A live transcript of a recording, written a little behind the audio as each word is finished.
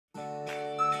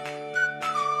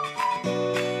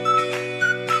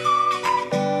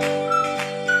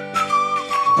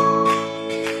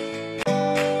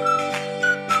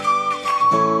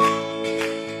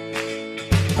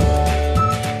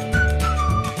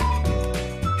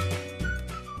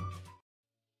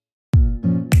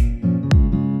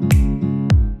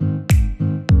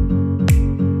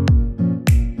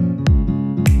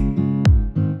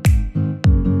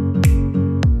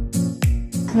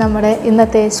നമ്മുടെ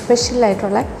ഇന്നത്തെ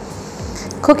സ്പെഷ്യലായിട്ടുള്ള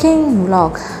cooking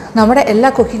vlog. നമ്മുടെ എല്ലാ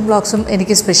കുക്കിംഗ് വ്ളോഗ്സും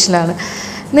എനിക്ക് സ്പെഷ്യലാണ്.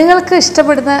 നിങ്ങൾക്ക്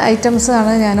ഇഷ്ടപ്പെടുന്ന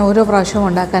ഐറ്റംസാണ് ഞാൻ ഓരോ പ്രാവശ്യവും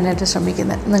ഉണ്ടാക്കാനായിട്ട്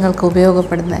ശ്രമിക്കുന്നത്, നിങ്ങൾക്ക്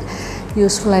ഉപയോഗപ്പെടുന്ന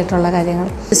യൂസ്ഫുൾ ആയിട്ടുള്ള കാര്യങ്ങൾ.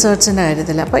 ഡിസേർട്ട്സിൻ്റെ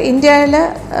കാര്യത്തിൽ അപ്പോൾ ഇന്ത്യയിൽ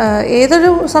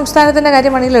ഏതൊരു സംസ്ഥാനത്തിൻ്റെ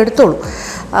കാര്യമാണെങ്കിലും എടുത്തോളൂ,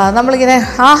 നമ്മളിങ്ങനെ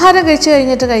ആഹാരം കഴിച്ച്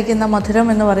കഴിഞ്ഞിട്ട് കഴിക്കുന്ന മധുരം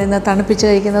എന്ന് പറയുന്നത്, തണുപ്പിച്ച്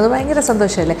കഴിക്കുന്നത് ഭയങ്കര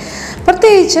സന്തോഷമല്ലേ.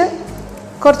 പ്രത്യേകിച്ച്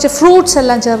കുറച്ച് ഫ്രൂട്ട്സ്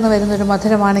എല്ലാം ചേർന്ന് വരുന്നൊരു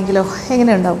മധുരമാണെങ്കിലോ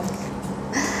എങ്ങനെയുണ്ടാവും,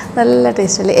 നല്ല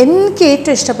ടേസ്റ്റ് അല്ലേ. എനിക്ക്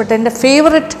ഏറ്റവും ഇഷ്ടപ്പെട്ട എൻ്റെ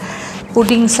ഫേവററ്റ്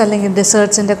പുഡിങ്സ് അല്ലെങ്കിൽ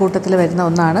ഡെസേർട്ട്സിൻ്റെ കൂട്ടത്തിൽ വരുന്ന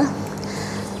ഒന്നാണ്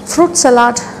ഫ്രൂട്ട്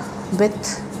സലാഡ് വിത്ത്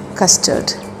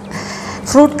കസ്റ്റേർഡ്.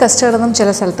 ഫ്രൂട്ട് കസ്റ്റേർഡ് എന്നും ചില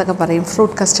സ്ഥലത്തൊക്കെ പറയും,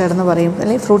 ഫ്രൂട്ട് കസ്റ്റേർഡ് എന്ന് പറയും,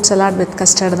 അല്ലെങ്കിൽ ഫ്രൂട്ട് സലാഡ് വിത്ത്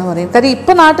കസ്റ്റേർഡ് എന്ന് പറയും. കാര്യം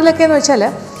ഇപ്പോൾ നാട്ടിലൊക്കെ എന്ന് വെച്ചാൽ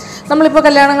നമ്മളിപ്പോൾ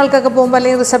കല്യാണങ്ങൾക്കൊക്കെ പോകുമ്പോൾ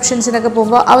അല്ലെങ്കിൽ റിസപ്ഷൻസിനൊക്കെ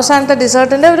പോകുമ്പോൾ അവസാനത്തെ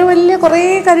ഡിസേർട്ടിൻ്റെ ഒരു വലിയ കുറേ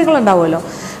കാര്യങ്ങളുണ്ടാവുമല്ലോ.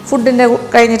 ഫുഡിൻ്റെ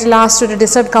കഴിഞ്ഞിട്ട് ലാസ്റ്റ് ഒരു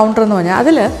ഡിസേർട്ട് കൗണ്ടർ എന്ന് പറഞ്ഞാൽ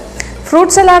അതിൽ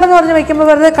ഫ്രൂട്ട് സലാഡ് എന്ന് പറഞ്ഞ് വയ്ക്കുമ്പോൾ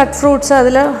വെറുതെ കട്ട് ഫ്രൂട്ട്സ്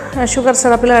അതിൽ ഷുഗർ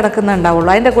സിറപ്പിൽ കിടക്കുന്നുണ്ടാവുള്ളൂ,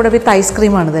 അതിൻ്റെ കൂടെ വിത്ത്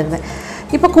ഐസ്ക്രീമാണ് തരുന്നത്.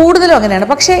 ഇപ്പോൾ കൂടുതലും അങ്ങനെയാണ്.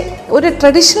 പക്ഷേ ഒരു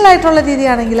ട്രഡീഷണൽ ആയിട്ടുള്ള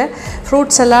രീതിയാണെങ്കിൽ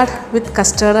ഫ്രൂട്ട് സലാഡ് വിത്ത്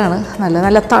കസ്റ്റേർഡാണ് നല്ലത്.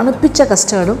 നല്ല തണുപ്പിച്ച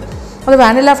കസ്റ്റേർഡും, അത്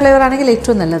വാനില ഫ്ലേവർ ആണെങ്കിൽ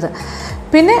ഏറ്റവും നല്ലത്.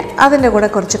 പിന്നെ അതിൻ്റെ കൂടെ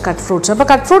കുറച്ച് കട്ട് ഫ്രൂട്ട്സ്. അപ്പോൾ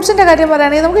കട്ട് ഫ്രൂട്ട്സിൻ്റെ കാര്യം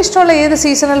പറയുകയാണെങ്കിൽ നമുക്ക് ഇഷ്ടമുള്ള ഏത്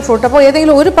സീസണൽ ഫ്രൂട്ട്, അപ്പോൾ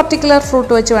ഏതെങ്കിലും ഒരു പർട്ടിക്കുലർ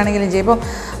ഫ്രൂട്ട് വെച്ച് വേണമെങ്കിലും ചെയ്യാം. ഇപ്പോൾ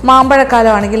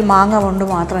മാമ്പഴക്കാലമാണെങ്കിൽ മാങ്ങ കൊണ്ട്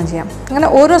മാത്രം ചെയ്യാം, അങ്ങനെ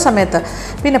ഓരോ സമയത്ത്.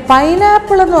 പിന്നെ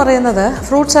പൈനാപ്പിൾ എന്ന് പറയുന്നത്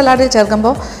ഫ്രൂട്ട് സലാഡിൽ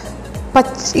ചേർക്കുമ്പോൾ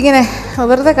ഇങ്ങനെ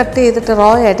വെറുതെ കട്ട് ചെയ്തിട്ട് റോ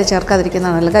ആയിട്ട്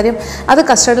ചേർക്കാതിരിക്കുന്നതാണല്ലോ. കാര്യം അത്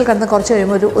കസ്റ്റേർഡിൽ കിടന്ന് കുറച്ച്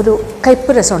കഴിയുമ്പോൾ ഒരു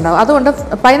കയ്പ്പ് രസം ഉണ്ടാകും. അതുകൊണ്ട്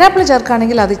പൈനാപ്പിൾ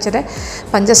ചേർക്കുകയാണെങ്കിൽ അത് ഇച്ചിരി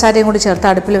പഞ്ചസാരയും കൂടി ചേർത്ത്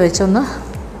അടുപ്പിൽ വെച്ചൊന്ന്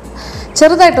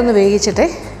ചെറുതായിട്ടൊന്ന്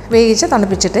വേവിച്ച്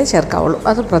തണുപ്പിച്ചിട്ടേ ചേർക്കാവുള്ളൂ,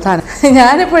 അത് പ്രധാനം.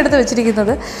 ഞാനിപ്പോൾ എടുത്ത്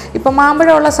വെച്ചിരിക്കുന്നത് ഇപ്പോൾ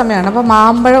മാമ്പഴമുള്ള സമയമാണ്, അപ്പോൾ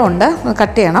മാമ്പഴം ഉണ്ട്,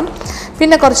 കട്ട് ചെയ്യണം.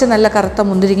 പിന്നെ കുറച്ച് നല്ല കറുത്ത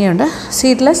മുന്തിരിങ്ങയുണ്ട്,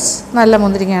 സീഡ്ലെസ് നല്ല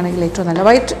മുന്തിരിങ്ങയാണെങ്കിൽ ഏറ്റവും നല്ല.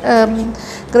 വൈറ്റ്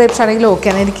ഗ്രേപ്സ് ആണെങ്കിലും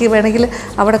ഓക്കെയാണ്. എനിക്ക് വേണമെങ്കിൽ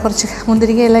അവിടെ കുറച്ച്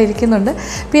മുന്തിരിങ്ങയെല്ലാം ഇരിക്കുന്നുണ്ട്.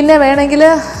 പിന്നെ വേണമെങ്കിൽ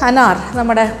അനാർ,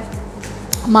 നമ്മുടെ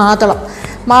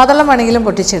മാതളം വേണമെങ്കിലും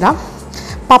പൊട്ടിച്ചിടാം.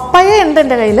 പപ്പായ ഉണ്ട്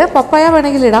എൻ്റെ കയ്യിൽ, പപ്പായ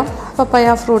വേണമെങ്കിൽ ഇടാം,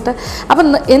 പപ്പായ ഫ്രൂട്ട്. അപ്പം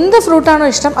എന്ത് ഫ്രൂട്ടാണോ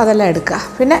ഇഷ്ടം അതെല്ലാം എടുക്കുക.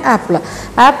 പിന്നെ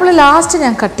ആപ്പിൾ ലാസ്റ്റ്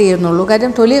ഞാൻ കട്ട് ചെയ്യുന്നുള്ളൂ,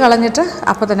 കാര്യം തൊലി കളഞ്ഞിട്ട്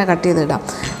അപ്പോൾ തന്നെ കട്ട് ചെയ്തിടാം.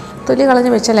 തൊലി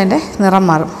കളഞ്ഞ് വെച്ചാൽ എൻ്റെ നിറം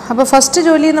മാറും. അപ്പോൾ ഫസ്റ്റ്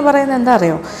ജോലി എന്ന് പറയുന്നത് എന്താ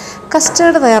അറിയോ,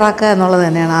 കസ്റ്റേർഡ് തയ്യാറാക്കുക എന്നുള്ളത്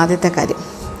തന്നെയാണ് ആദ്യത്തെ കാര്യം.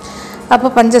 അപ്പോൾ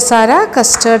പഞ്ചസാര,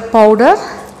 കസ്റ്റേർഡ് പൗഡർ.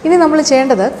 ഇനി നമ്മൾ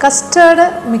ചെയ്യേണ്ടത് കസ്റ്റേർഡ്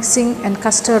മിക്സിങ് ആൻഡ്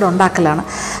കസ്റ്റേർഡ് ഉണ്ടാക്കലാണ്.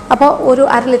 അപ്പോൾ ഒരു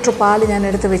 1/2 ലിറ്റർ പാൽ ഞാൻ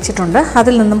എടുത്ത് വെച്ചിട്ടുണ്ട്.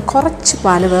 അതിൽ നിന്നും കുറച്ച്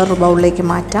പാൽ വേറൊരു ബൗളിലേക്ക്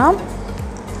മാറ്റാം,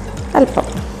 അല്പം.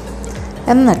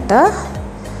 എന്നിട്ട്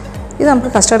ഇത്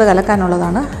നമുക്ക് കസ്റ്റേർഡ്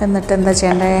കലക്കാനുള്ളതാണ്. എന്നിട്ട് എന്താ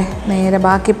ചെയ്യേണ്ടത്, നേരെ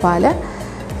ബാക്കി പാൽ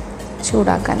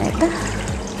ചൂടാക്കാനായിട്ട്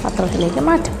പാത്രത്തിലേക്ക്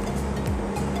മാറ്റാം.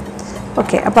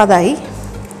 ഓക്കെ, അപ്പോൾ അതായി.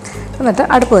 എന്നിട്ട്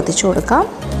അടുപ്പ് കത്തിച്ച് കൊടുക്കാം,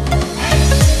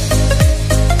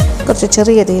 കുറച്ച്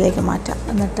ചെറിയ തീയിലേക്ക് മാറ്റാം.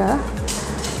 എന്നിട്ട്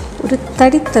ഒരു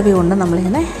തടിത്തവി കൊണ്ട്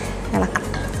നമ്മളിങ്ങനെ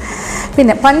ഇളക്കണം.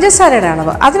 പിന്നെ പഞ്ചസാരയുടെ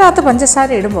അളവ്, അതിനകത്ത്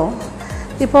പഞ്ചസാര ഇടുമ്പോൾ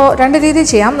ഇപ്പോൾ 2 രീതിയിൽ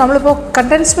ചെയ്യാം. നമ്മളിപ്പോൾ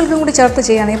കണ്ടൻസ് മിൽക്കും കൂടി ചേർത്ത്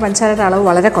ചെയ്യുകയാണെങ്കിൽ പഞ്ചസാരയുടെ അളവ്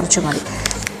വളരെ കുറച്ച് മതി.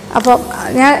 അപ്പോൾ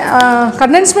ഞാൻ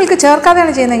കണ്ടൻസ് മിൽക്ക്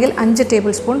ചേർക്കാതെയാണ് ചെയ്യുന്നതെങ്കിൽ 5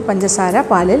 ടേബിൾ സ്പൂൺ പഞ്ചസാര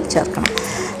പാലിൽ ചേർക്കണം.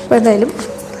 അപ്പോൾ എന്തായാലും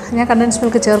ഞാൻ കണ്ടൻസ്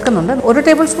മിൽക്ക് ചേർക്കുന്നുണ്ട്. 1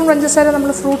 ടേബിൾ സ്പൂൺ പഞ്ചസാര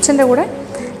നമ്മൾ ഫ്രൂട്ട്സിൻ്റെ കൂടെ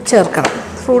ചേർക്കണം.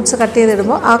 ഫ്രൂട്ട്സ് കട്ട്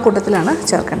ചെയ്തിടുമ്പോൾ ആ കൂട്ടത്തിലാണ്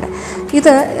ചേർക്കേണ്ടത്.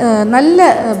 ഇത് നല്ല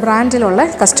ബ്രാൻഡിലുള്ള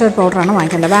കസ്റ്റേർഡ് പൗഡറാണ്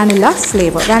വാങ്ങിക്കേണ്ടത്. വാനില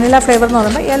ഫ്ലേവർ എന്ന്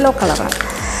പറയുമ്പോൾ യെല്ലോ കളറാണ്.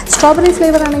 സ്ട്രോബെറി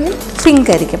ഫ്ലേവർ ആണെങ്കിൽ പിങ്ക്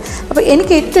ആയിരിക്കും. അപ്പോൾ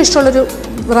എനിക്ക് ഏറ്റവും ഇഷ്ടമുള്ളൊരു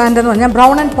ബ്രാൻഡ് എന്ന് പറഞ്ഞാൽ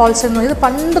ബ്രൗൺ ആൻഡ് പോൾസൺ എന്ന്. ഇത്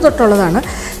പണ്ട് തൊട്ടുള്ളതാണ്.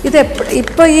 ഇത്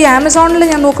ഇപ്പോൾ ഈ ആമസോണിൽ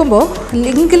ഞാൻ നോക്കുമ്പോൾ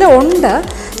ലിങ്കിൽ ഉണ്ട്,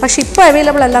 പക്ഷേ ഇപ്പോൾ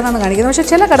അവൈലബിൾ അല്ല എന്നാണ് കാണിക്കുന്നത്. പക്ഷേ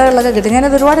ചില കടകളിലൊക്കെ കിട്ടും.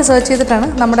 ഞാനത് ഒരുപാട് സെർച്ച് ചെയ്തിട്ടാണ്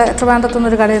നമ്മുടെ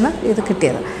ട്രിവാൻഡ്രത്തുനിന്നൊരു കടയിൽ നിന്ന് ഇത്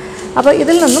കിട്ടിയത്. അപ്പോൾ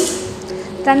ഇതിൽ നിന്നും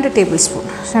 2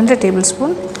 ടേബിൾ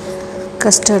സ്പൂൺ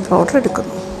കസ്റ്റേർഡ് പൗഡർ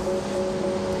എടുക്കുന്നു.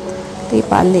 ഈ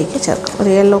പാലിലേക്ക് ചേർക്കും, ഒരു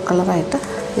യെല്ലോ കളറായിട്ട്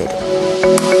വരും.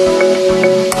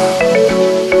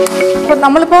 അപ്പോൾ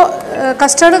നമ്മളിപ്പോൾ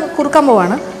കസ്റ്റേർഡ് കുറുക്കാൻ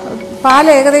പോവാണ്. പാൽ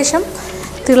ഏകദേശം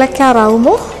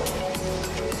തിളയ്ക്കാറാവുമ്പോൾ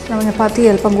നമ്മൾ പതി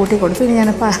അല്പം കൂട്ടി കൊടുത്തു. ഇനി ഞാൻ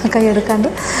കൈ എടുക്കാണ്ട്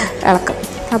ഇളക്കും.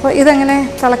 അപ്പോൾ ഇതെങ്ങനെ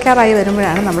തിളയ്ക്കാറായി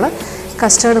വരുമ്പോഴാണ് നമ്മൾ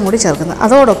കസ്റ്റേർഡും കൂടി ചേർക്കുന്നത്.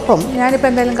 അതോടൊപ്പം ഞാനിപ്പോൾ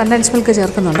എന്തായാലും കണ്ടൻസ് മിൽക്ക്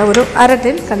ചേർക്കുന്നുണ്ട്. ഒരു 1/2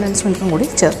 ടിൻ കണ്ടൻസ് മിൽക്കും കൂടി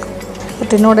ചേർക്കും.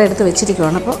 ടിന്നോടെ എടുത്ത്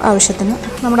വെച്ചിരിക്കുകയാണ്. അപ്പോൾ ആവശ്യത്തിന്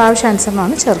നമ്മുടെ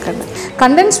ആവശ്യാനുസരണമാണ് ചേർക്കേണ്ടത്.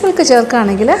 കണ്ടൻസ് മിൽക്ക്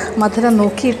ചേർക്കുകയാണെങ്കിൽ മധുരം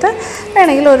നോക്കിയിട്ട്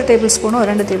വേണമെങ്കിൽ 1 ടേബിൾ സ്പൂണോ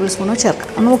 2 ടേബിൾ സ്പൂണോ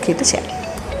ചേർക്കാം, നോക്കിയിട്ട് ചെയ്യാം.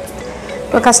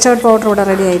 ഇപ്പോൾ കസ്റ്റേർഡ് പൗഡർ ഇവിടെ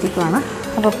റെഡി ആയിരിക്കുകയാണ്.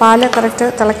 അപ്പോൾ പാല് കറക്റ്റ്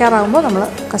തിളയ്ക്കാറാകുമ്പോൾ നമ്മൾ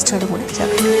കസ്റ്റേർഡും കൂടി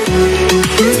ചേർക്കും.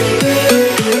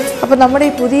 അപ്പോൾ നമ്മുടെ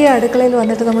ഈ പുതിയ അടുക്കളയിൽ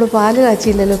വന്നിട്ട് നമ്മൾ പാല്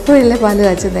കാച്ചിയില്ലല്ലോ, ഇപ്പോഴില്ലേ പാല്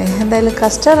കാച്ചുന്നത്. എന്തായാലും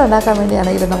കസ്റ്റേർഡ് ഉണ്ടാക്കാൻ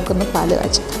വേണ്ടിയാണെങ്കിൽ നമുക്കൊന്ന് പാല്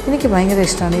കാച്ചും. എനിക്ക് ഭയങ്കര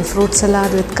ഇഷ്ടമാണ് ഈ fruit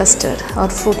salad with custard or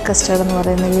fruit custard എന്ന്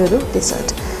പറയുന്ന ഈ ഒരു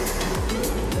ഡിസേർട്ട്.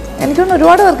 എനിക്കൊന്ന്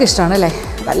ഒരുപാട് പേർക്ക് ഇഷ്ടമാണ് അല്ലേ,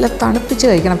 നല്ല തണുപ്പിച്ച്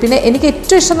കഴിക്കണം. പിന്നെ എനിക്ക്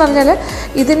ഏറ്റവും ഇഷ്ടം എന്ന് പറഞ്ഞാൽ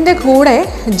ഇതിൻ്റെ കൂടെ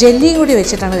ജെല്ലിയും കൂടി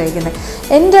വെച്ചിട്ടാണ് കഴിക്കുന്നത്.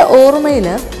 എൻ്റെ ഓർമ്മയിൽ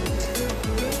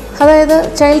അതായത്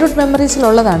ചൈൽഡ്ഹുഡ്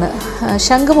മെമ്മറീസിലുള്ളതാണ്.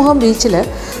 ശംഖുമുഖം ബീച്ചിൽ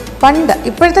പണ്ട്,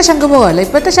 ഇപ്പോഴത്തെ ശംഖുമുഖമല്ല,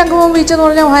 ഇപ്പോഴത്തെ ശംഖുമുഖം ബീച്ച് എന്ന്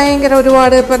പറഞ്ഞാൽ ഭയങ്കര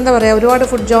ഒരുപാട്, ഇപ്പോൾ എന്താ പറയുക, ഒരുപാട്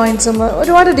ഫുഡ് ജോയിൻറ്റ്സും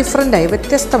ഒരുപാട് ഡിഫറെൻ്റായി,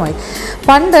 വ്യത്യസ്തമായി.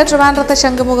 പണ്ട് ട്രിവാൻഡ്രത്തെ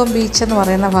ശംഖുമുഖം ബീച്ച് എന്ന്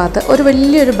പറയുന്ന ഭാഗത്ത് ഒരു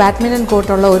വലിയൊരു ബാഡ്മിൻ്റൺ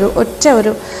കോർട്ടുള്ള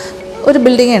ഒരു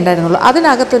ബിൽഡിങ്ങേ ഉണ്ടായിരുന്നുള്ളൂ.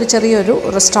 അതിനകത്തൊരു ചെറിയൊരു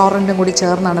റെസ്റ്റോറൻറ്റും കൂടി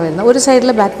ചേർന്നാണ് വരുന്നത്. ഒരു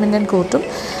സൈഡിൽ ബാഡ്മിൻ്റൺ കോർട്ടും,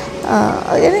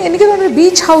 എനിക്ക് തോന്നുന്നു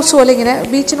ബീച്ച് ഹൗസ് പോലെ ഇങ്ങനെ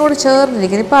ബീച്ചിനോട്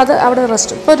ചേർന്നിരിക്കുന്നത്. ഇപ്പോൾ അത് അവിടെ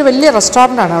ഇപ്പോൾ ഒരു വലിയ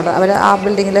റെസ്റ്റോറൻ്റാണ് അവിടെ അവർ ആ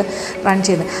ബിൽഡിങ്ങിൽ റൺ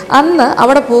ചെയ്യുന്നത്. അന്ന്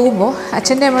അവിടെ പോകുമ്പോൾ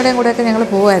അച്ഛൻ്റെ അമ്മയുടെയും കൂടെയൊക്കെ ഞങ്ങൾ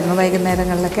പോകുമായിരുന്നു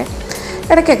വൈകുന്നേരങ്ങളിലൊക്കെ,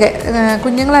 ഇടയ്ക്കൊക്കെ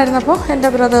കുഞ്ഞുങ്ങളായിരുന്നപ്പോൾ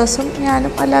എൻ്റെ ബ്രദേഴ്സും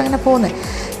ഞാനും എല്ലാം അങ്ങനെ പോകുന്നത്.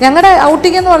 ഞങ്ങളുടെ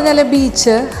ഔട്ടിംഗ് എന്ന് പറഞ്ഞാൽ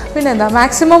ബീച്ച്, പിന്നെന്താ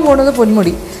മാക്സിമം പോകുന്നത്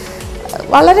പൊന്മുടി,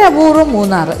 വളരെ അപൂർവം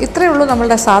മൂന്നാർ, ഇത്രയേ ഉള്ളൂ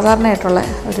നമ്മളുടെ സാധാരണയായിട്ടുള്ള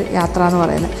ഒരു യാത്ര എന്ന്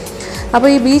പറയുന്നത്. അപ്പോൾ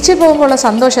ഈ ബീച്ചിൽ പോകുമ്പോഴുള്ള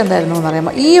സന്തോഷം എന്തായിരുന്നു എന്ന്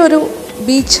പറയുമ്പോൾ, ഈ ഒരു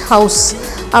ബീച്ച് ഹൗസ്,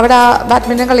 അവിടെ ആ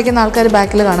ബാഡ്മിൻ്റൺ കളിക്കുന്ന ആൾക്കാർ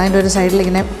ബാക്കിൽ കാണാം. അതിൻ്റെ ഒരു സൈഡിൽ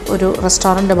ഇങ്ങനെ ഒരു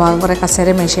റെസ്റ്റോറൻറ്റ് ഭാഗം, കുറേ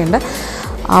കസേര മേശയുണ്ട്.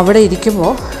 അവിടെ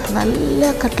ഇരിക്കുമ്പോൾ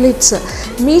നല്ല കട്ട്ലേറ്റ്സ്,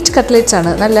 മീറ്റ്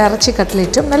കട്ട്ലേറ്റ്സാണ്, നല്ല ഇറച്ചി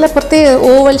കട്ട്ലേറ്റും, നല്ല പ്രത്യേക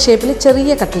ഓവൽ ഷേപ്പിൽ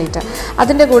ചെറിയ കട്ട്ലേറ്റ്.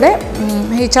 അതിൻ്റെ കൂടെ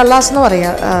ഈ ചള്ളാസ് എന്ന്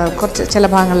പറയുക കുറച്ച് ചില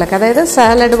ഭാഗങ്ങളിലൊക്കെ, അതായത്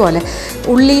സാലഡ് പോലെ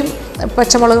ഉള്ളിയും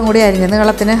പച്ചമുളകും കൂടി അരിഞ്ഞത്,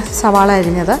 നീളത്തിന് സവാള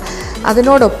അരിഞ്ഞത്,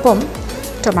 അതിനോടൊപ്പം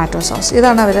ടൊമാറ്റോ സോസ്.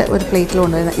 ഇതാണ് അവർ ഒരു പ്ലേറ്റിൽ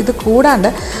കൊണ്ടുവരുന്നത്. ഇത് കൂടാണ്ട്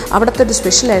അവിടുത്തെ ഒരു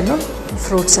സ്പെഷ്യലായിരുന്നു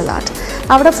ഫ്രൂട്ട് സലാഡ്.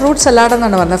 അവിടെ ഫ്രൂട്ട് സലാഡ്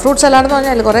എന്നാണ് പറഞ്ഞത്. ഫ്രൂട്ട് സലാഡ് എന്ന്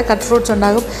പറഞ്ഞാൽ കുറേ കട്ട് ഫ്രൂട്ട്സ്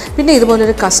ഉണ്ടാകും, പിന്നെ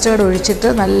ഇതുപോലൊരു കസ്റ്റേർഡ് ഒഴിച്ചിട്ട്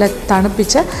നല്ല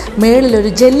തണുപ്പിച്ച്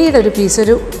മേളിലൊരു ജെല്ലിയുടെ ഒരു പീസ്,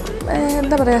 ഒരു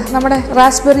എന്താ പറയുക, നമ്മുടെ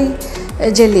റാസ്ബെറി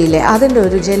ജെല്ലിയില്ലേ, അതിൻ്റെ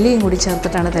ഒരു ജെല്ലിയും കൂടി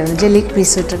ചേർത്തിട്ടാണ് തരുന്നത്. ജെല്ലി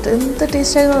പീസ് ഇട്ടിട്ട് എന്ത്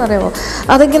ടേസ്റ്റായിരുന്നു അറിയാമോ.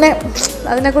 അതിങ്ങനെ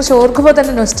അതിനെക്കുറിച്ച് ഓർക്കുമ്പോൾ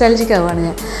തന്നെ നൊസ്റ്റാൾജിക് ആവുകയാണ്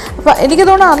ഞാൻ. അപ്പോൾ എനിക്ക്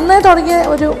തോന്നുന്നു അന്നേ തുടങ്ങിയ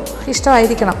ഒരു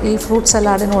ഇഷ്ടമായിരിക്കണം ഈ ഫ്രൂട്ട്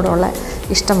സലാഡിനോടുള്ള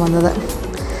ഇഷ്ടം വന്നത്.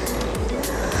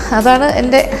 അതാണ്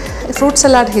എൻ്റെ ഫ്രൂട്ട്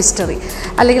സലാഡ് ഹിസ്റ്ററി,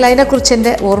 അല്ലെങ്കിൽ അതിനെക്കുറിച്ച്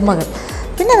എൻ്റെ ഓർമ്മകൾ.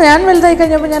 പിന്നെ ഞാൻ വലുതായി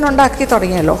കഴിഞ്ഞപ്പോൾ ഞാൻ ഉണ്ടാക്കി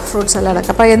തുടങ്ങിയല്ലോ ഫ്രൂട്ട്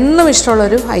സലാഡൊക്കെ. അപ്പോൾ എന്നും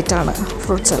ഇഷ്ടമുള്ളൊരു ഐറ്റമാണ്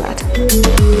ഫ്രൂട്ട് സലാഡ്.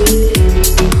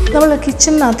 നമ്മൾ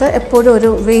കിച്ചണിനകത്ത് എപ്പോഴും ഒരു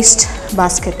വേസ്റ്റ്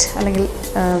ബാസ്ക്കറ്റ് അല്ലെങ്കിൽ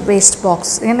വേസ്റ്റ്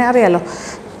ബോക്സ്, ഇങ്ങനെ അറിയാമല്ലോ,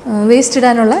 വേസ്റ്റ്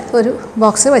ഇടാനുള്ള ഒരു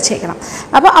ബോക്സ് വെച്ചേക്കണം.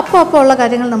 അപ്പോൾ ഉള്ള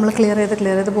കാര്യങ്ങൾ നമ്മൾ ക്ലിയർ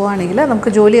ചെയ്ത് പോവുകയാണെങ്കിൽ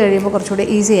നമുക്ക് ജോലി കഴിയുമ്പോൾ കുറച്ചുകൂടി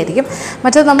ഈസി ആയിരിക്കും.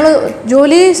 മറ്റേത് നമ്മൾ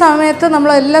ജോലി സമയത്ത്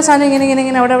നമ്മൾ എല്ലാ സാധനവും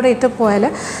ഇങ്ങനെ അവിടെ ഇട്ട് പോയാൽ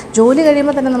ജോലി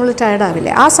കഴിയുമ്പോൾ തന്നെ നമ്മൾ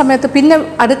ടയർഡാവില്ലേ. ആ സമയത്ത് പിന്നെ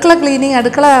അടുക്കള ക്ലീനിങ്,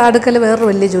 അടുക്കൽ വേറൊരു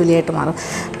വലിയ ജോലിയായിട്ട് മാറും.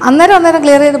 അന്നേരം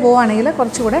ക്ലിയർ ചെയ്ത് പോവുകയാണെങ്കിൽ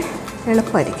കുറച്ചുകൂടെ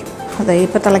എളുപ്പമായിരിക്കും. അതെ,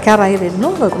 ഇപ്പോൾ തിളയ്ക്കാറായി വരുന്നു,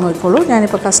 നോക്കിക്കോളൂ.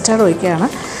 ഞാനിപ്പോൾ കസ്റ്റേർഡ് ഒഴിക്കുകയാണ്.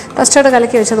 കസ്റ്റേർഡ്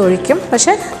കലക്കി വെച്ചത് ഒഴിക്കും,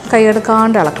 പക്ഷേ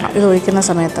കൈയെടുക്കാണ്ട് ഇളക്കണം. ഇത് ഒഴിക്കുന്ന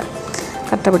സമയത്ത്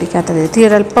കട്ട പിടിക്കാത്ത രീതി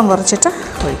തീരൽപ്പം കുറച്ചിട്ട്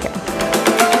ഒഴിക്കാം.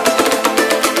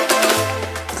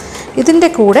 ഇതിൻ്റെ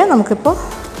കൂടെ നമുക്കിപ്പോൾ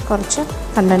കുറച്ച്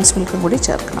കണ്ടൻസ് മിൽക്കും കൂടി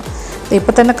ചേർക്കണം.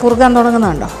 ഇപ്പോൾ തന്നെ കുറുകാൻ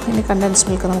തുടങ്ങുന്നുണ്ടോ, ഇനി കണ്ടൻസ്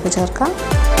മിൽക്ക് നമുക്ക് ചേർക്കാം.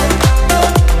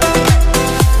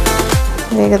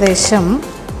 ഏകദേശം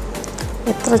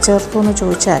എത്ര ചേർത്തു എന്ന്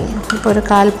ചോദിച്ചാൽ ഇപ്പോൾ ഒരു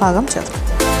 1/4 ഭാഗം ചേർക്കും.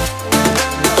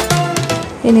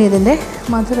 ഇനി ഇതിൻ്റെ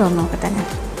മധുരം ഒന്ന് നോക്കട്ടെ ഞാൻ.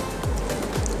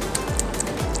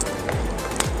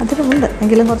 മധുരമുണ്ട്,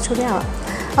 എങ്കിലും കുറച്ചുകൂടി ആവാം.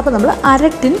 അപ്പോൾ നമ്മൾ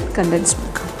 1/2 tin contents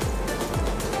milk,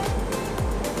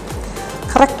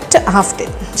 correct 1/2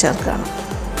 tin ചേർക്കുകയാണ്.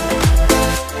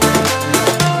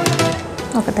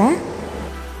 നോക്കട്ടെ,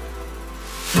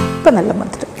 ഇപ്പം നല്ല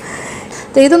മധുരം.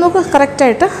 ഇത് നോക്ക്,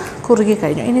 കറക്റ്റായിട്ട് കുറുകി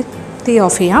കഴിഞ്ഞു. ഇനി തീ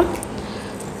ഓഫ് ചെയ്യാം.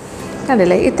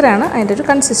 കണ്ടില്ലേ, ഇത്രയാണ് അതിൻ്റെ ഒരു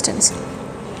കൺസിസ്റ്റൻസി.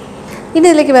 ഇനി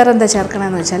ഇതിലേക്ക് വേറെ എന്താ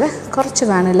ചേർക്കണമെന്ന് വെച്ചാൽ കുറച്ച്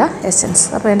വാനില എസൻസ്.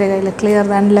 അപ്പോൾ എൻ്റെ കയ്യിൽ ക്ലിയർ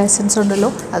വാനില എസൻസ് ഉണ്ടല്ലോ,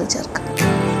 അത് ചേർക്കാം.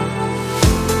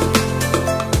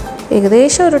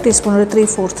 ഏകദേശം ഒരു ടീസ്പൂൺ, ഒരു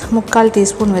 3/4, 3/4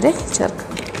 ടീസ്പൂൺ വരെ ചേർക്കാം.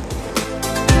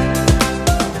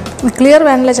 ക്ലിയർ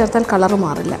വാനില ചേർത്താൽ കളറ്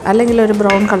മാറില്ല, അല്ലെങ്കിൽ ഒരു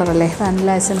ബ്രൗൺ കളറല്ലേ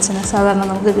വാനില എസൻസിന് സാധാരണ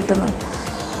നമുക്ക് കിട്ടുന്നത്.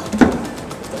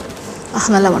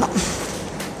 നല്ല മണം.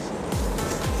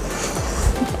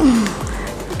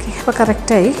 ഓക്കെ, അപ്പോൾ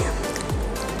കറക്റ്റായി,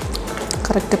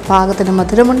 കറക്റ്റ് പാകത്തിന്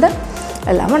മധുരമുണ്ട്,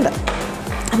 എല്ലാമുണ്ട്.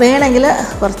 വേണമെങ്കിൽ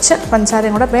കുറച്ച്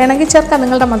പഞ്ചസാരയും കൂടെ വേണമെങ്കിൽ ചേർക്കാം,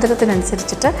 നിങ്ങളുടെ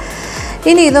മധുരത്തിനനുസരിച്ചിട്ട്.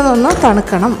 ഇനി ഇതൊന്ന്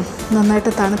തണുക്കണം.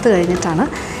 നന്നായിട്ട് തണുത്ത് കഴിഞ്ഞിട്ടാണ്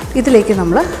ഇതിലേക്ക്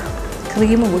നമ്മൾ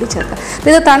ക്രീമും കൂടി ചേർക്കുക.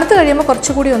 ഇത് തണുത്ത് കഴിയുമ്പോൾ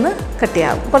കുറച്ചുകൂടി ഒന്ന്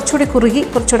കട്ടിയാകും, കുറച്ചുകൂടി കുറുകി,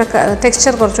 കുറച്ചുകൂടെ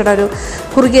ടെക്സ്ചർ കുറച്ചുകൂടെ ഒരു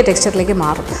കുറുകിയ ടെക്സ്ചറിലേക്ക്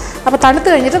മാറും. അപ്പോൾ തണുത്ത്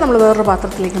കഴിഞ്ഞിട്ട് നമ്മൾ വേറൊരു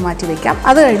പാത്രത്തിലേക്ക് മാറ്റി വയ്ക്കാം.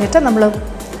 അത് കഴിഞ്ഞിട്ട് നമ്മൾ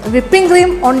വിപ്പിംഗ്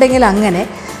ക്രീം ഉണ്ടെങ്കിൽ അങ്ങനെ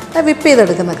വിപ്പ്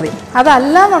ചെയ്തെടുക്കുന്ന ക്രീം,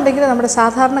 അതല്ല എന്നുണ്ടെങ്കിൽ നമ്മുടെ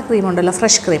സാധാരണ ക്രീം ഉണ്ടല്ലോ,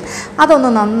 ഫ്രഷ് ക്രീം, അതൊന്ന്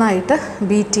നന്നായിട്ട്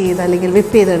ബീറ്റ് ചെയ്ത് അല്ലെങ്കിൽ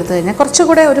വിപ്പ് ചെയ്തെടുത്ത് കഴിഞ്ഞാൽ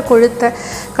കുറച്ചുകൂടെ ഒരു കൊഴുത്ത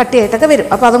കട്ടിയായിട്ടൊക്കെ വരും.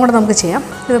 അപ്പോൾ അതും കൂടെ നമുക്ക് ചെയ്യാം.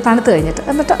 ഇത് തണുത്ത് കഴിഞ്ഞിട്ട്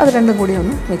എന്നിട്ട് അത് രണ്ടും കൂടി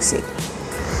ഒന്ന് മിക്സ് ചെയ്യും.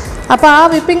 അപ്പോൾ ആ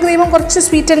വിപ്പിംഗ് ക്രീമും കുറച്ച്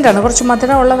സ്വീറ്റൻഡാണ്, കുറച്ച്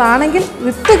മധുരം ഉള്ളതാണെങ്കിൽ,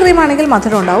 വിപ്പ് ക്രീം ആണെങ്കിൽ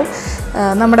മധുരം ഉണ്ടാവും.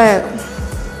 നമ്മുടെ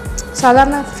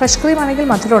സാധാരണ ഫ്രഷ് ക്രീം ആണെങ്കിൽ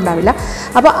മധുരം ഉണ്ടാവില്ല.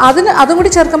 അപ്പോൾ അതും കൂടി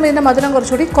ചേർക്കുമ്പോൾ ഇതിൻ്റെ മധുരം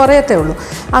കുറച്ചുകൂടി കുറയത്തേ ഉള്ളൂ.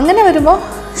 അങ്ങനെ വരുമ്പോൾ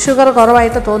ഷുഗർ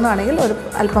കുറവായിട്ട് തോന്നുകയാണെങ്കിൽ ഒരു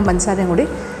അല്പം പഞ്ചസാരയും കൂടി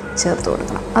ചേർത്ത്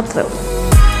കൊടുക്കണം, അത്രേ ഉള്ളൂ.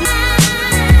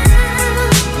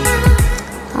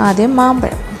 ആദ്യം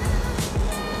മാമ്പഴം.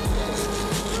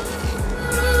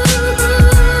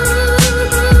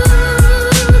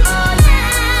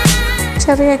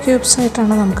 ചെറിയ ക്യൂബ്സ്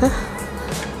ആയിട്ടാണ് നമുക്ക്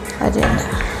അരിയേണ്ടത്.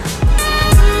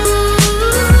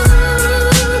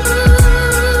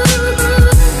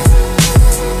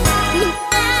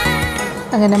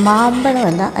 അങ്ങനെ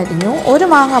മാമ്പഴമെല്ലാം അരിഞ്ഞു. ഒരു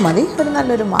മാങ്ങ മതി, ഒരു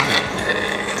നല്ലൊരു മാങ്ങ,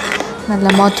 നല്ല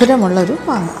മധുരമുള്ളൊരു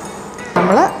മാങ്ങ.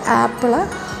 നമ്മൾ ആപ്പിള്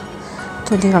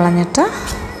തൊലി കളഞ്ഞിട്ട്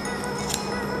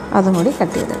അതും കൂടി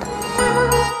കട്ട് ചെയ്തിടാം.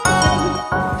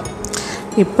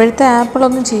 ഇപ്പോഴത്തെ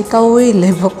ആപ്പിളൊന്നും ചീത്താവുകയില്ല.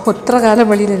 ഇപ്പോൾ എത്ര കാലം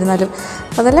വെളിയിലിരുന്നാലും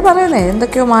അതല്ലേ പറയുന്നത്,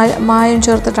 എന്തൊക്കെയോ മായം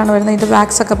ചേർത്തിട്ടാണ് വരുന്നത്, ഇതിൻ്റെ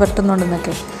വാക്സൊക്കെ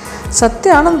പറ്റുന്നുണ്ടെന്നൊക്കെ.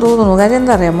 സത്യമാണെന്ന് തോന്നുന്നു. കാര്യം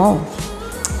എന്താ അറിയാമോ,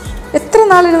 എത്ര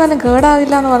നാളിരുന്നാലും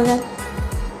കേടാവില്ല എന്ന് പറഞ്ഞാൽ.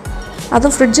 അത്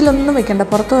ഫ്രിഡ്ജിലൊന്നും വെക്കണ്ട,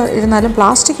 പുറത്ത് ഇരുന്നാലും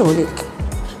പ്ലാസ്റ്റിക് പോലെ ഇരിക്കും.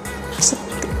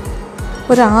 സത്യം,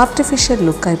 ഒരു ആർട്ടിഫിഷ്യൽ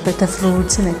ലുക്കാണ് ഇപ്പോഴത്തെ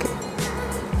ഫ്രൂട്ട്സിനൊക്കെ.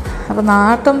 അപ്പോൾ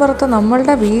നാട്ടിൻപുറത്ത്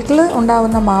നമ്മളുടെ വീട്ടിൽ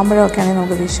ഉണ്ടാകുന്ന മാമ്പഴമൊക്കെ ആണെങ്കിൽ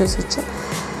നമുക്ക് വിശ്വസിച്ച്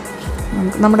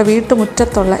നമ്മുടെ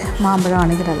വീട്ടുമുറ്റത്തുള്ള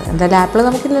മാമ്പഴമാണെങ്കിൽ അത്. എന്തായാലും ആപ്പിൾ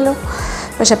നമുക്കില്ലല്ലോ,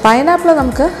 പക്ഷേ പൈനാപ്പിൾ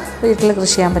നമുക്ക് വീട്ടിൽ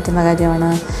കൃഷി ചെയ്യാൻ പറ്റുന്ന കാര്യമാണ്.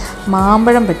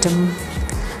 മാമ്പഴം പറ്റും,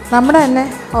 നമ്മുടെ തന്നെ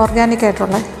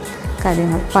ഓർഗാനിക്കായിട്ടുള്ള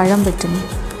കാര്യങ്ങൾ, പഴം പറ്റും.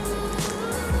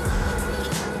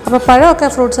 അപ്പോൾ പഴമൊക്കെ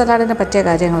ഫ്രൂട്ട് സലാഡിന് പറ്റിയ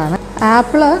കാര്യങ്ങളാണ്.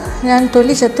 ആപ്പിള് ഞാൻ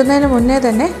തൊലി ചെത്തുന്നതിന് മുന്നേ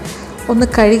തന്നെ ഒന്ന്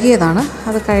കഴുകിയതാണ്,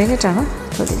 അത് കഴിഞ്ഞിട്ടാണ്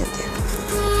തൊലി ചെത്തിയത്.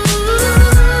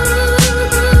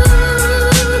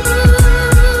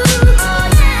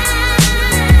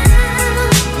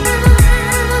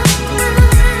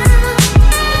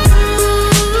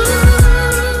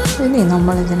 ഇനി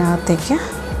നമ്മളിതിനകത്തേക്ക്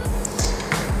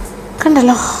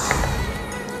കണ്ടല്ലോ,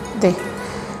 ഇതേ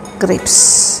ഗ്രേപ്സ്,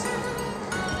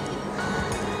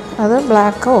 അത്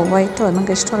ബ്ലാക്കോ വൈറ്റോ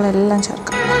നമുക്ക് ഇഷ്ടമുള്ള എല്ലാം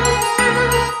ചേർക്കാം.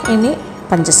 ഇനി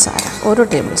പഞ്ചസാര 1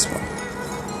 ടേബിൾ സ്പൂൺ.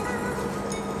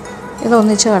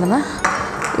 ഇതൊന്നിച്ച് കിടന്ന്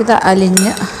ഇത്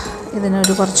അലിഞ്ഞ്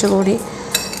ഇതിനൊരു കുറച്ചുകൂടി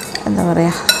എന്താ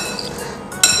പറയുക,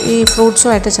 ഈ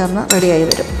ഫ്രൂട്ട്സുമായിട്ട് ചേർന്ന് റെഡിയായി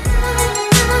വരും.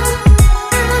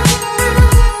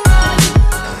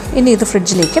 ഇനി ഇത്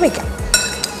ഫ്രിഡ്ജിലേക്ക് വയ്ക്കാം.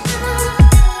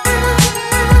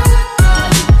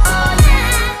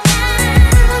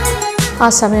 ആ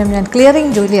സമയം ഞാൻ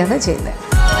ക്ലിയറിങ് ജോലിയാണ് ചെയ്യുന്നത്.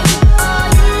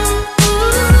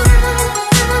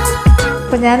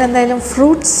 അപ്പോൾ ഞാൻ എന്തായാലും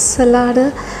ഫ്രൂട്ട്സ് സലാഡ്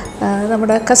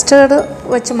നമ്മുടെ കസ്റ്റേർഡ്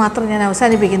വെച്ച് മാത്രം ഞാൻ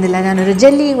അവസാനിപ്പിക്കുന്നില്ല. ഞാനൊരു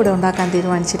ജെല്ലിയും കൂടെ ഉണ്ടാക്കാൻ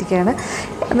തീരുമാനിച്ചിരിക്കുകയാണ്.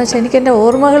 എന്ന് വെച്ചാൽ എനിക്കെൻ്റെ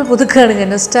ഓർമ്മകൾ പുതുക്കുകയാണ്,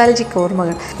 നൊസ്റ്റാൾജിക്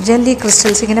ഓർമ്മകൾ. ജെല്ലി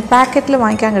ക്രിസ്റ്റൽസ് ഇങ്ങനെ പാക്കറ്റിൽ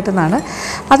വാങ്ങിക്കാൻ കിട്ടുന്നതാണ്.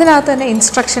 അതിനകത്ത് തന്നെ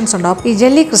ഇൻസ്ട്രക്ഷൻസ് ഉണ്ടാവും. ഈ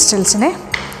ജെല്ലി ക്രിസ്റ്റൽസിനെ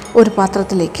ഒരു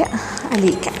പാത്രത്തിലേക്ക്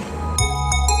അലിയിക്കാം.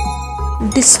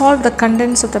 Dissolve the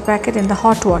contents of the packet in the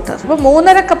hot water. അപ്പോൾ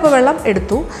 3.5 കപ്പ് വെള്ളം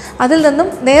എടുത്തു, അതിൽ നിന്നും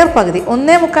നേർപകുതി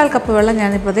 1.25 കപ്പ് വെള്ളം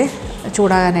ഞാനിപ്പോൾ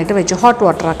ചൂടാകാനായിട്ട് വെച്ചു, ഹോട്ട്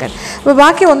വാട്ടർ ആക്കാൻ. അപ്പോൾ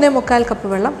ബാക്കി 1.25 കപ്പ്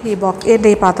വെള്ളം എൻ്റെ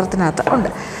ഈ പാത്രത്തിനകത്ത് ഉണ്ട്.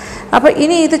 അപ്പോൾ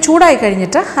ഇനി ഇത് ചൂടായി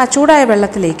കഴിഞ്ഞിട്ട് ആ ചൂടായ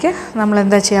വെള്ളത്തിലേക്ക് നമ്മൾ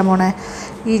എന്താ ചെയ്യാൻ പോണേ,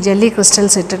 ഈ ജെല്ലി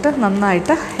ക്രിസ്റ്റൽസ് ഇട്ടിട്ട്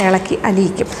നന്നായിട്ട് ഇളക്കി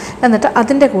അലിയിക്കും. എന്നിട്ട്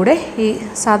അതിൻ്റെ കൂടെ ഈ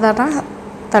സാധാരണ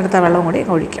തണുത്ത വെള്ളവും കൂടി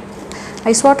ഒഴിക്കും.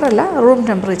 ഐസ് വാട്ടർ അല്ല, റൂം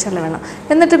ടെമ്പറേച്ചറിലെ വെള്ളം.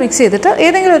 എന്നിട്ട് മിക്സ് ചെയ്തിട്ട്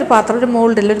ഏതെങ്കിലും ഒരു പാത്രം, ഒരു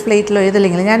മോൾഡിലോ ഒരു പ്ലേറ്റിലോ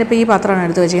ഏതിലെങ്കിലും, ഞാനിപ്പോൾ ഈ പാത്രമാണ്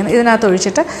എടുത്ത് വെച്ചിരിക്കുന്നത്, ഇതിനകത്ത്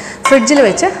ഒഴിച്ചിട്ട് ഫ്രിഡ്ജിൽ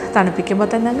വെച്ച് തണുപ്പിക്കുമ്പോൾ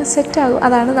തന്നെ അങ്ങ് സെറ്റാകും.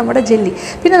 അതാണ് നമ്മുടെ ജെല്ലി.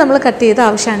 പിന്നെ നമ്മൾ കട്ട് ചെയ്ത്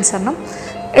ആവശ്യാനുസരണം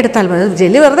എടുത്താൽ മതി.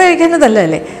 ജെല്ലി വെറുതെ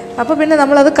കഴിക്കുന്നതല്ലേ. അപ്പോൾ പിന്നെ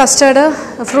നമ്മളത് കസ്റ്റേർഡ്,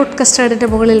 ഫ്രൂട്ട് കസ്റ്റേർഡിൻ്റെ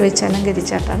മുകളിൽ വെച്ച്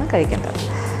അലങ്കരിച്ചിട്ടാണ് കഴിക്കേണ്ടത്.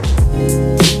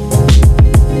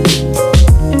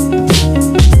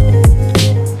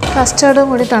 കസ്റ്റേർഡും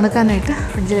കൂടി തണുക്കാനായിട്ട്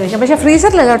ഫ്രിഡ്ജിൽ വയ്ക്കാം. പക്ഷേ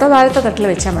ഫ്രീസറിലല്ല കേട്ടോ, താഴത്തെ തട്ടിൽ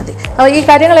വെച്ചാൽ മതി. അപ്പോൾ ഈ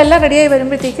കാര്യങ്ങളെല്ലാം റെഡിയായി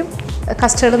വരുമ്പോഴത്തേക്കും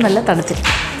കസ്റ്റേർഡും നല്ല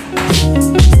തണുത്തിരിക്കും.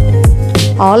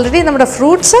 ഓൾറെഡി നമ്മുടെ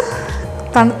ഫ്രൂട്ട്സ്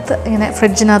തണുത്ത് ഇങ്ങനെ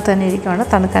ഫ്രിഡ്ജിനകത്ത് തന്നെ ഇരിക്കുകയാണ്,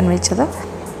 തണുക്കാൻ വെച്ചത്.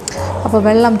 അപ്പോൾ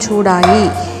വെള്ളം ചൂടായി.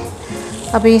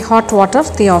 അപ്പോൾ ഈ ഹോട്ട് വാട്ടർ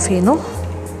തീ ഓഫ് ചെയ്യുന്നു.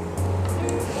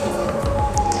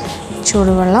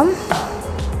 ചൂടുവെള്ളം,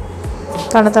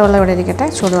 തണുത്ത വെള്ളം ഇവിടെ ഇരിക്കട്ടെ.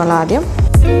 ചൂടുവെള്ളം ആദ്യം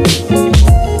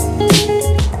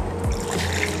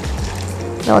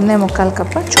 1.25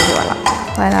 കപ്പ് ചൂടുവെള്ളം.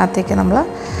 അതിനകത്തേക്ക് നമ്മൾ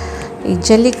ഈ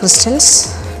ജെല്ലി ക്രിസ്റ്റൽസ്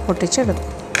പൊട്ടിച്ചെടുക്കും.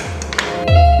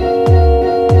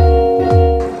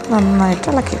 നന്നായിട്ട്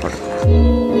ഇളക്കി കൊടുക്കുക.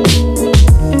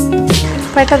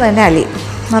 പെട്ടെന്ന് തന്നെ അലിയും.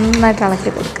 നന്നായിട്ട്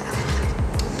ഇളക്കി കൊടുക്കുക.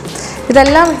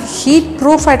 ഇതെല്ലാം ഹീറ്റ്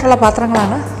പ്രൂഫ് ആയിട്ടുള്ള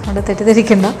പാത്രങ്ങളാണ്, അവിടെ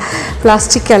തെറ്റിദ്ധരിക്കേണ്ട.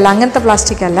 പ്ലാസ്റ്റിക് അല്ല, അങ്ങനത്തെ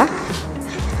പ്ലാസ്റ്റിക് അല്ല,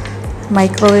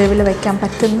 മൈക്രോവേവിൽ വയ്ക്കാൻ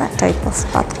പറ്റുന്ന ടൈപ്പ് ഓഫ്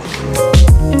പാത്രം.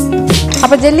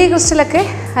 അപ്പോൾ ജെല്ലി ക്രിസ്റ്റലൊക്കെ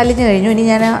അലിഞ്ഞു കഴിഞ്ഞു. ഇനി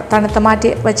ഞാൻ തണുത്ത മാറ്റി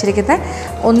വച്ചിരിക്കുന്ന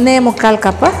 1.25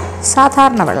 കപ്പ്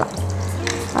സാധാരണ വെള്ളം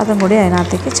അതും കൂടി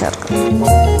അതിനകത്തേക്ക് ചേർക്കും.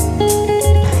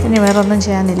 ഇനി വേറൊന്നും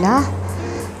ചെയ്യാനില്ല.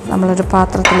 നമ്മളൊരു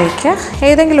പാത്രത്തിലേക്ക്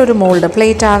ഏതെങ്കിലും ഒരു മോൾഡ്,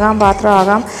 പ്ലേറ്റ് ആകാം,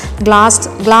 പാത്രമാകാം,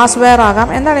 ഗ്ലാസ് വെയർ ആകാം,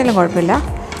 എന്താണെങ്കിലും കുഴപ്പമില്ല,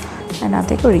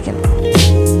 അതിനകത്തേക്ക് ഒഴിക്കുന്നു.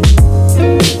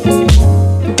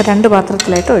 ഇപ്പോൾ 2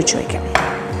 പാത്രത്തിലായിട്ട് ഒഴിച്ചു വയ്ക്കാം.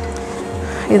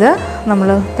 ഇത് നമ്മൾ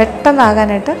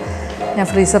പെട്ടെന്നാകാനായിട്ട് ഞാൻ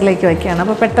ഫ്രീസറിലേക്ക് വയ്ക്കുകയാണ്.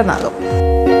 അപ്പോൾ പെട്ടെന്നാകും.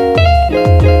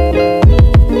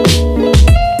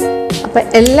 അപ്പോൾ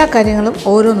എല്ലാ കാര്യങ്ങളും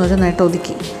ഓരോന്നോരോന്നായിട്ട്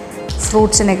ഒതുക്കി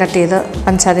ഫ്രൂട്ട്സിനെ കട്ട് ചെയ്ത്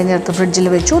പഞ്ചസാരയും ചേർത്ത് ഫ്രിഡ്ജിൽ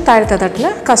വെച്ചു. താഴത്തെ തട്ടിൽ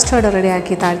കസ്റ്റേർഡ്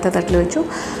റെഡിയാക്കി താഴത്തെ തട്ടിൽ വെച്ചു.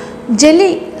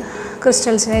 ജെല്ലി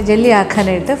ക്രിസ്റ്റൽസിനെ ജെല്ലി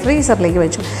ആക്കാനായിട്ട് ഫ്രീസറിലേക്ക്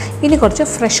വെച്ചു. ഇനി കുറച്ച്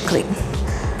ഫ്രഷ് ക്രീം,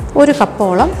 1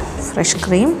 കപ്പോളം ഫ്രഷ്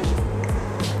ക്രീം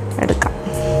എടുക്കാം.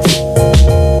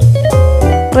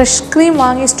 ഫ്രഷ് ക്രീം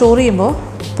വാങ്ങി സ്റ്റോർ ചെയ്യുമ്പോൾ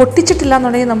പൊട്ടിച്ചിട്ടില്ല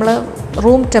എന്നുണ്ടെങ്കിൽ നമ്മൾ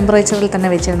റൂം ടെമ്പറേച്ചറിൽ തന്നെ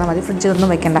വെച്ചിരുന്നാൽ മതി, ഫ്രിഡ്ജിലൊന്നും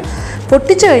വെക്കേണ്ട.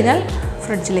 പൊട്ടിച്ചു കഴിഞ്ഞാൽ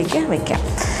ഫ്രിഡ്ജിലേക്ക് വയ്ക്കാം.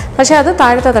 പക്ഷേ അത്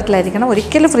താഴത്തെ തട്ടിലായിരിക്കണം,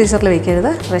 ഒരിക്കലും ഫ്രീസറിൽ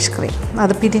വയ്ക്കരുത് ഫ്രഷ് ക്രീം,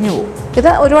 അത് പിരിഞ്ഞു പോകും. ഇത്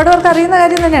ഒരുപാട് പേർക്ക് അറിയുന്ന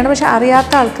കാര്യം തന്നെയാണ്, പക്ഷേ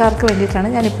അറിയാത്ത ആൾക്കാർക്ക് വേണ്ടിയിട്ടാണ്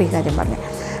ഞാനിപ്പോൾ ഈ കാര്യം പറഞ്ഞത്.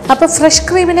 അപ്പോൾ ഫ്രഷ്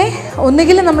ക്രീമിനെ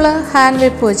ഒന്നുകിൽ നമ്മൾ ഹാൻഡ്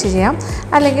വിപ്പ് വെച്ച് ചെയ്യാം,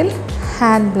 അല്ലെങ്കിൽ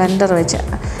ഹാൻഡ് ബ്ലെൻഡർ വെച്ച്.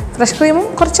 ഫ്രഷ് ക്രീമും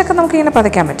കുറച്ചൊക്കെ നമുക്കിങ്ങനെ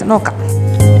പതയ്ക്കാൻ പറ്റും, നോക്കാം.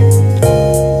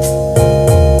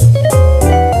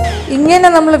 ഇങ്ങനെ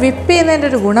നമ്മൾ വിപ്പ് ചെയ്യുന്നതിൻ്റെ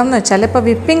ഒരു ഗുണം എന്ന് വെച്ചാൽ, ഇപ്പോൾ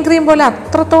വിപ്പിംഗ് ക്രീം പോലെ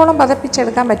അത്രത്തോളം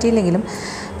പതപ്പിച്ചെടുക്കാൻ പറ്റിയില്ലെങ്കിലും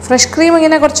ഫ്രഷ് ക്രീം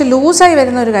ഇങ്ങനെ കുറച്ച് ലൂസായി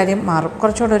വരുന്ന ഒരു കാര്യം മാറും,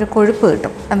 കുറച്ചുകൂടെ ഒരു കൊഴുപ്പ്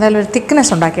കിട്ടും. എന്തായാലും ഒരു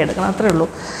തിക്നെസ് ഉണ്ടാക്കിയെടുക്കണം, അത്രേ ഉള്ളൂ.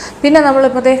 പിന്നെ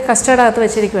നമ്മളിപ്പോഴത്തെ കസ്റ്റേർഡ് അകത്ത്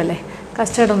വെച്ചിരിക്കുമല്ലേ,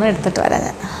 കസ്റ്റേർഡ് ഒന്ന് എടുത്തിട്ട് വരാം.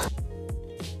 ഞാൻ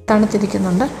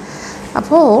തണുത്തിരിക്കുന്നുണ്ട്.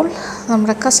 അപ്പോൾ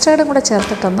നമ്മുടെ കസ്റ്റേർഡും കൂടെ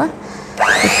ചേർത്തിട്ടൊന്ന്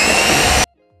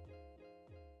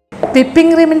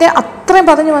വിപ്പിംഗ് ക്രീമിൻ്റെ അത്രയും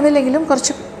പതഞ്ഞ് വന്നില്ലെങ്കിലും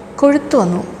കുറച്ച് കൊഴുത്ത്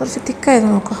വന്നു, കുറച്ച്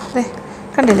തിക്കായിരുന്നു. നോക്കൂ, അല്ലേ,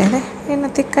 കണ്ടില്ലേ, അല്ലേ,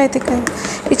 ഇങ്ങനെ തിക്കായി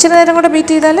ഇച്ചിരി നേരം കൂടെ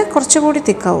ബീറ്റ് ചെയ്താൽ കുറച്ചുകൂടി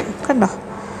തിക്കാവും. കണ്ടോ,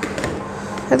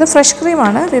 ഇത് ഫ്രഷ്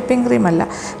ക്രീമാണ്, വിപ്പിംഗ് ക്രീം അല്ല.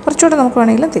 കുറച്ചുകൂടെ നമുക്ക്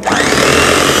വേണമെങ്കിലും തിക്കാവും.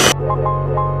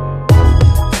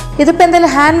 ഇതിപ്പോൾ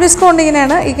എന്തായാലും ഹാൻഡ് വിസ്ക് കൊണ്ട്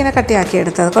ഇങ്ങനെ കട്ടിയാക്കി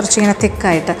എടുത്തത്, കുറച്ചിങ്ങനെ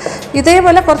തിക്കായിട്ട്.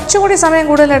 ഇതേപോലെ കുറച്ചുകൂടി സമയം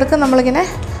കൂടുതലെടുക്കും നമ്മളിങ്ങനെ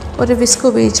ഒരു വിസ്ക്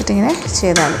ഉപയോഗിച്ചിട്ടിങ്ങനെ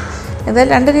ചെയ്താൽ.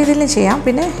 എന്തായാലും 2 രീതിയിലും ചെയ്യാം.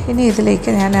 പിന്നെ ഇനി ഇതിലേക്ക്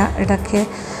ഞാൻ ഇടയ്ക്ക്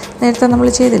നേരത്തെ നമ്മൾ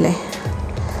ചെയ്തില്ലേ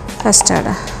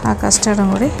കസ്റ്റാർഡ്, ആ കസ്റ്റാർഡും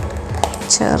കൂടി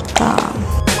ചേർക്കാം.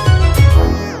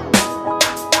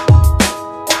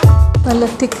 നല്ല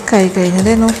തിക്കായി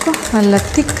കഴിഞ്ഞതേ നോക്കൂ, നല്ല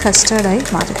തിക്ക് കസ്റ്റാർഡായി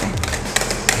മാറിക്കഴിഞ്ഞു.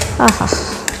 ആഹാ,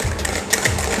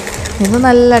 ഇത്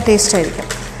നല്ല ടേസ്റ്റായിരിക്കും.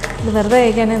 ഇത് വെറുതെ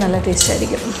കഴിക്കാനേ നല്ല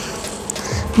ടേസ്റ്റായിരിക്കും.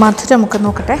 മധുരമൊക്കെ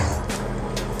നോക്കട്ടെ,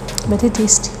 വെരി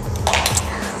ടേസ്റ്റി.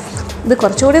 ഇത്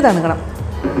കുറച്ചുകൂടി തണുക്കണം.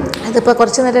 ഇതിപ്പോൾ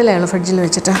കുറച്ച് നേരമല്ലേ ഉള്ളൂ ഫ്രിഡ്ജിൽ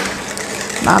വെച്ചിട്ട്.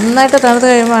 നന്നായിട്ട് തണുത്ത്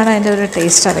കഴിയുമ്പോഴാണ് അതിൻ്റെ ഒരു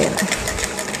ടേസ്റ്റ് അറിയുന്നത്.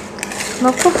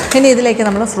 നോക്കൂ, ഇനി ഇതിലേക്ക്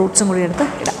നമ്മൾ ഫ്രൂട്ട്സും കൂടി എടുത്ത്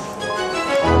ഇടാം.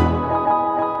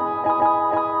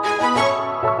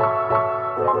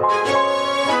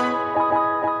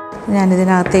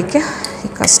 ഞാനിതിനകത്തേക്ക് ഈ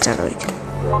കസ്റ്റർഡ് ഒഴിക്കും.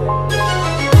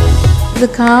 ഇത്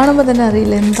കാണുമ്പോൾ തന്നെ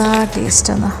അറിയില്ല എന്താ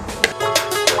ടേസ്റ്റെന്ന്.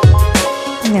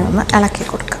 ഇനി ഒന്ന് ഇളക്കി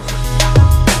കൊടുക്കാം.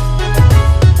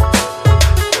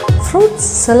 ഫ്രൂട്ട്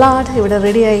സലാഡ് ഇവിടെ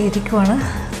റെഡിയായി ഇരിക്കുവാണ്.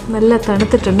 നല്ല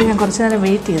തണുത്തിട്ടുണ്ട്. ഞാൻ കുറച്ച് നേരം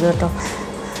വെയിറ്റ് ചെയ്തു കേട്ടോ.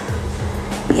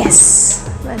 യെസ്,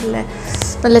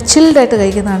 നല്ല ചിൽഡായിട്ട്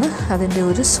കഴിക്കുന്നതാണ് അതിൻ്റെ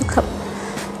ഒരു സുഖം.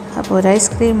 അപ്പോൾ ഒരു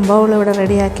ഐസ്ക്രീം ബൗൾ ഇവിടെ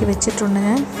റെഡിയാക്കി വെച്ചിട്ടുണ്ട്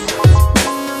ഞാൻ.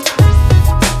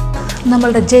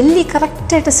 നമ്മളുടെ ജെല്ലി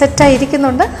കറക്റ്റായിട്ട്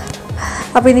സെറ്റായിരിക്കുന്നുണ്ട്.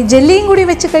 അപ്പോൾ ഇനി ജെല്ലിയും കൂടി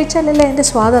വെച്ച് കഴിച്ചാലല്ലേ അതിൻ്റെ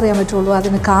സ്വാദ് അറിയാൻ പറ്റുള്ളൂ.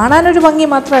 അതിന് കാണാനൊരു ഭംഗി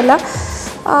മാത്രമല്ല,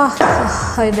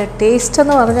 അതിൻ്റെ ടേസ്റ്റ്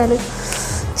എന്ന് പറഞ്ഞാൽ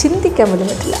ചിന്തിക്കാൻ പോലും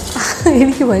പറ്റില്ല.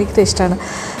 എനിക്ക് ഭയങ്കര ഇഷ്ടമാണ്.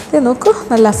 ഇത് നോക്കൂ,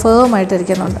 നല്ല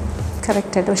ഫേമായിട്ടിരിക്കുന്നുണ്ട്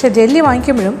കറക്റ്റായിട്ട്. പക്ഷേ ജെല്ലി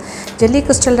വാങ്ങിക്കുമ്പോഴും ജെല്ലി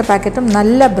ക്രിസ്റ്റലിൻ്റെ പാക്കറ്റും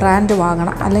നല്ല ബ്രാൻഡ്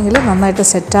വാങ്ങണം, അല്ലെങ്കിൽ നന്നായിട്ട്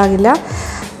സെറ്റാകില്ല.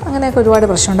 അങ്ങനെയൊക്കെ ഒരുപാട്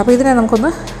പ്രശ്നമുണ്ട്. അപ്പോൾ ഇതിനെ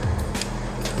നമുക്കൊന്ന്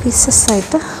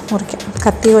പീസസ്സായിട്ട് മുറിക്കാം.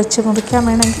 കത്തി വെച്ച് മുറിക്കാൻ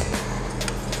വേണമെങ്കിൽ,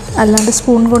 അല്ലാണ്ട്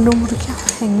സ്പൂൺ കൊണ്ടും മുറിക്കാം,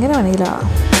 എങ്ങനെ വേണമെങ്കിലും.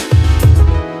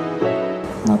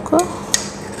 നോക്കൂ,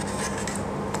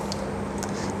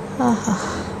 ആഹാ,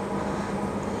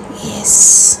 യെസ്,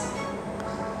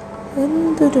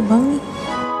 എന്തൊരു ഭംഗി.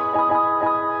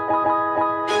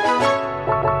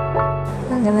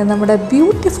 അങ്ങനെ നമ്മുടെ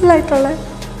ബ്യൂട്ടിഫുള്ളായിട്ടുള്ള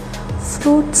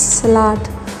ഫ്രൂട്ട് സലാഡ്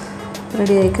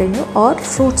റെഡി ആയി കഴിഞ്ഞു. ഓർ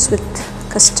ഫ്രൂട്ട്സ് വിത്ത്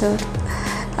കസ്റ്റേർഡ്,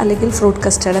 അല്ലെങ്കിൽ ഫ്രൂട്ട്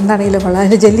കസ്റ്റേർഡ്, എന്താണെങ്കിലും കൊള്ളാം.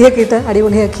 അതിന് ജെല്ലിയൊക്കെ ഇട്ട്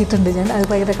അടിപൊളിയാക്കിയിട്ടുണ്ട് ഞാൻ. അത്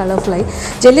ഭയങ്കര കളർഫുള്ളായി.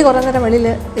 ജെല്ലി കുറേ നേരം വെളിയിൽ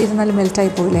ഇരുന്നാലും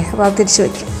മെൽറ്റായി പോയില്ലേ, അപ്പോൾ അത് തിരിച്ച്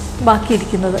വയ്ക്കും.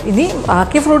 ബാക്കിയിരിക്കുന്നത് ഇനി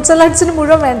ബാക്കി ഫ്രൂട്ട് സലാഡ്സിന്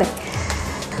മുഴുവൻ വേണ്ടേ.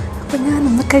 അപ്പോൾ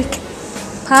ഞാനൊന്ന് കഴിക്കാം.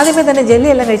 ആദ്യമേ തന്നെ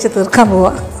ജെല്ലിയെല്ലാം കഴിച്ച് തീർക്കാൻ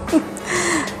പോവാം.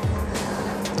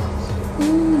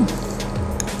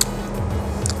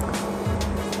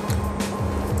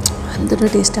 എന്തൊരു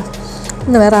ടേസ്റ്റാണ്.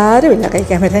 ഇന്ന് വേറെ ആരുമില്ല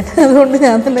കഴിക്കാൻ പറ്റാൻ, അതുകൊണ്ട്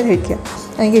ഞാൻ തന്നെ കഴിക്കാം.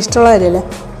 എനിക്ക് ഇഷ്ടമുള്ള കാര്യമല്ലേ.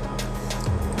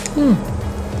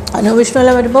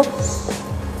 അനുവിഷ്ണമെല്ലാം വരുമ്പോൾ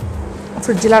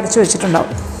ഫ്രിഡ്ജിൽ അടച്ചു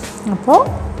വെച്ചിട്ടുണ്ടാവും, അപ്പോൾ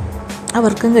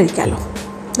അവർക്കും കഴിക്കാമല്ലോ.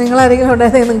 നിങ്ങളാരെങ്കിലും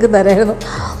ഉണ്ടായിരുന്നെങ്കിൽ നിങ്ങൾക്ക് തരായിരുന്നു.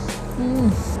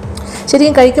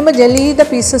 ശരിക്കും കഴിക്കുമ്പോൾ ജെല്ലിയുടെ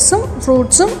പീസസും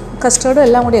ഫ്രൂട്ട്സും കസ്റ്റേർഡും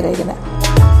എല്ലാം കൂടിയാണ് കഴിക്കുന്നത്.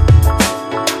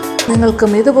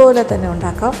 നിങ്ങൾക്കും ഇതുപോലെ തന്നെ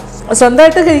ഉണ്ടാക്കാം,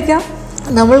 സ്വന്തമായിട്ട് കഴിക്കാം.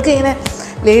 നമ്മൾക്കിങ്ങനെ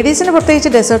ലേഡീസിന് പ്രത്യേകിച്ച്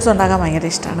ഡെസേർട്ട്സ് ഉണ്ടാക്കാൻ ഭയങ്കര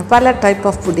ഇഷ്ടമാണ്. പല ടൈപ്പ്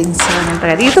ഓഫ് പുഡിങ്സ് അങ്ങനത്തെ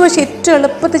കാര്യം. ഇത് പക്ഷേ ഏറ്റവും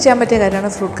എളുപ്പത്തിൽ ചെയ്യാൻ പറ്റിയ കാര്യമാണ്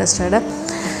ഫ്രൂട്ട് കസ്റ്റേർഡ്.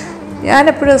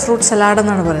 ഞാനെപ്പോഴും ഫ്രൂട്ട്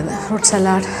സലാഡെന്നാണ് പറയുന്നത്. ഫ്രൂട്ട്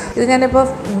സലാഡ് ഇത് ഞാനിപ്പോൾ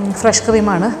ഫ്രഷ്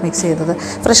ക്രീമാണ് മിക്സ് ചെയ്തത്.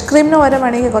 ഫ്രഷ് ക്രീമിന് പകരം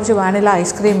വേണമെങ്കിൽ കുറച്ച് വാനില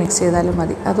ഐസ്ക്രീം മിക്സ് ചെയ്താലും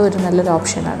മതി. അതൊരു നല്ലൊരു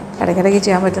ഓപ്ഷനാണ്. ഇടയ്ക്കിടയ്ക്ക്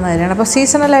ചെയ്യാൻ പറ്റുന്ന കാര്യമാണ്. അപ്പോൾ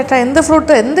സീസണലായിട്ട്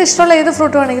എന്ത് ഇഷ്ടമുള്ള ഏത്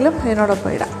ഫ്രൂട്ട് വേണമെങ്കിലും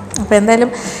ഇതിനോടൊപ്പം ഇടാം. അപ്പോൾ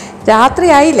എന്തായാലും രാത്രി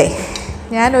ആയില്ലേ,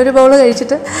 ഞാൻ ഒരു ബൗൾ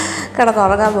കഴിച്ചിട്ട്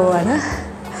കിടന്നുറങ്ങാൻ പോവുകയാണ്.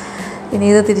 ഇനി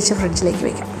ഇത് തിരിച്ച് ഫ്രിഡ്ജിലേക്ക്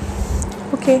വയ്ക്കാം.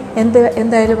 ഓക്കെ,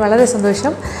 എന്തായാലും വളരെ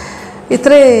സന്തോഷം.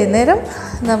 ഇത്രയും നേരം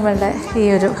നമ്മളുടെ ഈ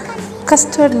ഒരു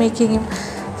കസ്റ്റേർഡ് മേക്കിങ്ങും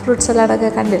ഫ്രൂട്ട് സലാഡൊക്കെ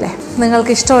കണ്ടില്ലേ.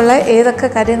 നിങ്ങൾക്ക് ഇഷ്ടമുള്ള ഏതൊക്കെ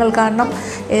കാര്യങ്ങൾ കാണണം,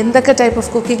 എന്തൊക്കെ ടൈപ്പ്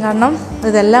ഓഫ് കുക്കിംഗ് കാണണം,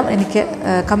 ഇതെല്ലാം എനിക്ക്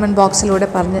കമൻറ്റ് ബോക്സിലൂടെ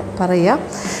പറയുക.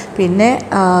 പിന്നെ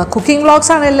കുക്കിംഗ്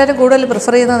വ്ളോഗ്സാണ് എല്ലാവരും കൂടുതൽ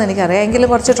പ്രിഫർ ചെയ്യുന്നതെന്ന് എനിക്കറിയാം. എങ്കിലും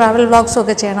കുറച്ച് ട്രാവൽ വ്ളോഗ്സും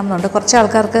ഒക്കെ ചെയ്യണം എന്നുണ്ട്. കുറച്ച്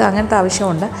ആൾക്കാർക്ക് അങ്ങനത്തെ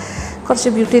ആവശ്യമുണ്ട്. കുറച്ച്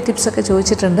ബ്യൂട്ടി ടിപ്സൊക്കെ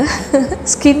ചോദിച്ചിട്ടുണ്ട്.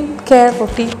 Skin care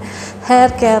routine, hair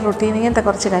care routine, ഇങ്ങനത്തെ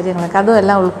കുറച്ച് കാര്യങ്ങളൊക്കെ അതും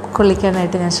എല്ലാം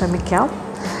ഉൾക്കൊള്ളിക്കാനായിട്ട് ഞാൻ ശ്രമിക്കാം.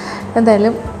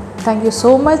 എന്തായാലും thank you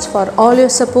so much for all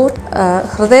your support.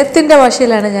 ഹൃദയത്തിൻ്റെ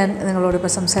ഭാഷയിലാണ് ഞാൻ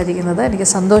നിങ്ങളോടിപ്പോൾ സംസാരിക്കുന്നത്. എനിക്ക്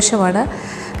സന്തോഷമാണ്.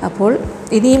 അപ്പോൾ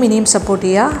ഇനിയും സപ്പോർട്ട്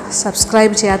ചെയ്യുക.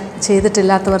 സബ്സ്ക്രൈബ്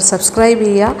ചെയ്തിട്ടില്ലാത്തവർ സബ്സ്ക്രൈബ്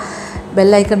ചെയ്യുക,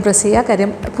 ബെല്ലൈക്കൺ പ്രസ് ചെയ്യുക.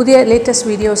 കാര്യം പുതിയ ലേറ്റസ്റ്റ്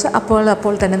വീഡിയോസ്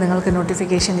അപ്പോൾ തന്നെ നിങ്ങൾക്ക്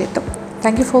നോട്ടിഫിക്കേഷൻ കിട്ടും.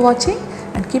 Thank you for watching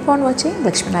and keep on watching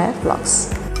Lekshmi Nair vlogs.